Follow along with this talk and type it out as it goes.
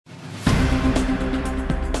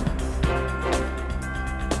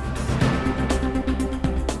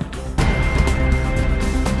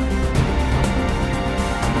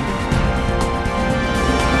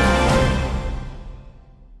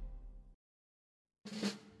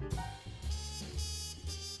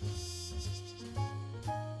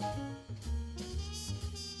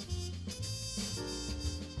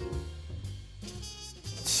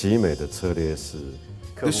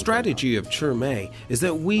The strategy of Chi Mei is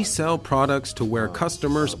that we sell products to where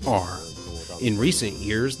customers are. In recent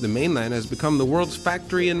years, the mainland has become the world's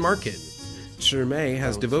factory and market. Chi Mei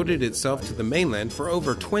has devoted itself to the mainland for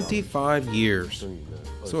over 25 years.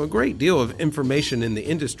 So a great deal of information in the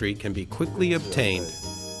industry can be quickly obtained.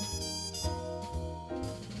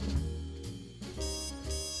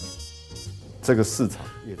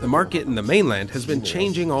 The market in the mainland has been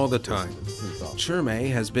changing all the time. Chi Mei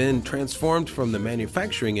has been transformed from the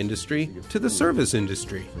manufacturing industry to the service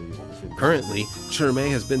industry. Currently, Chi Mei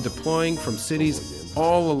has been deploying from cities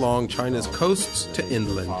all along China's coasts to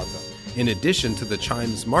inland. In addition to the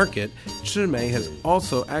Chinese market, Chi Mei has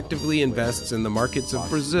also actively invests in the markets of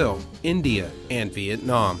Brazil, India, and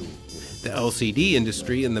Vietnam. The LCD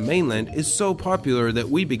industry in the mainland is so popular that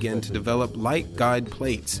we began to develop light guide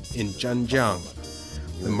plates in Zhenjiang.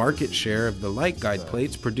 The market share of the light guide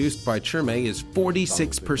plates produced by Chi Mei is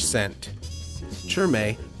 46%. Chi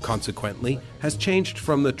Mei, consequently, has changed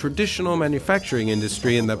from the traditional manufacturing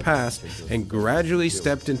industry in the past and gradually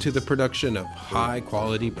stepped into the production of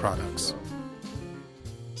high-quality products.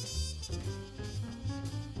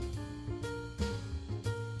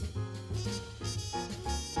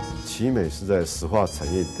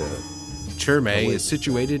 Chi Mei is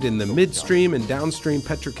situated in the midstream and downstream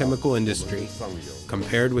petrochemical industry.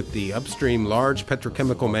 Compared with the upstream large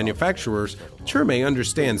petrochemical manufacturers, Chi Mei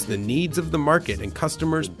understands the needs of the market and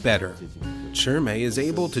customers better. Chi Mei is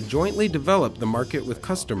able to jointly develop the market with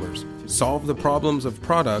customers, solve the problems of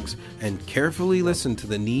products, and carefully listen to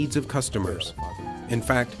the needs of customers. In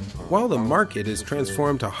fact, while the market is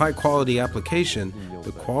transformed to high-quality application,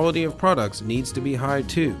 the quality of products needs to be high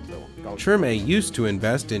too. Chi Mei used to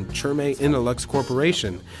invest in Chi Mei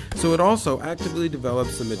Corporation, so it also actively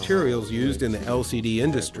develops the materials used in the LCD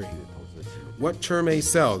industry. What Chi Mei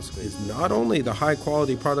sells is not only the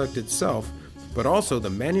high-quality product itself, but also the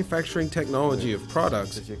manufacturing technology of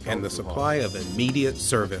products and the supply of immediate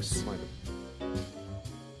service.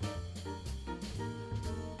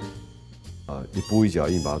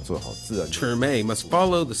 Chi Mei must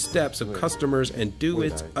follow the steps of customers and do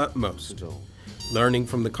its utmost. Learning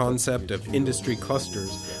from the concept of industry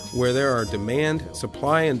clusters, where there are demand,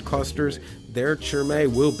 supply, and clusters, there Chi Mei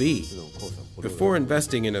will be. Before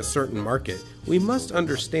investing in a certain market, we must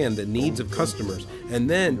understand the needs of customers and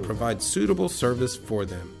then provide suitable service for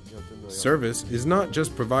them. Service is not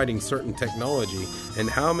just providing certain technology and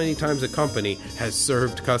how many times a company has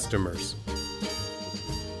served customers.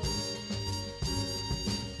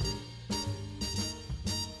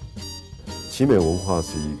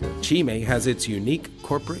 Chi Mei has its unique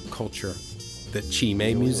corporate culture. The Chi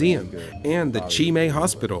Mei Museum and the Chi Mei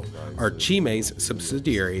Hospital are Chi Mei's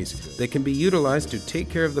subsidiaries that can be utilized to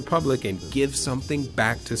take care of the public and give something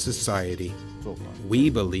back to society.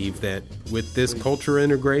 We believe that with this culture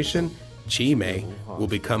integration, Chi Mei will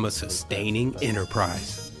become a sustaining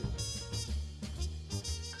enterprise.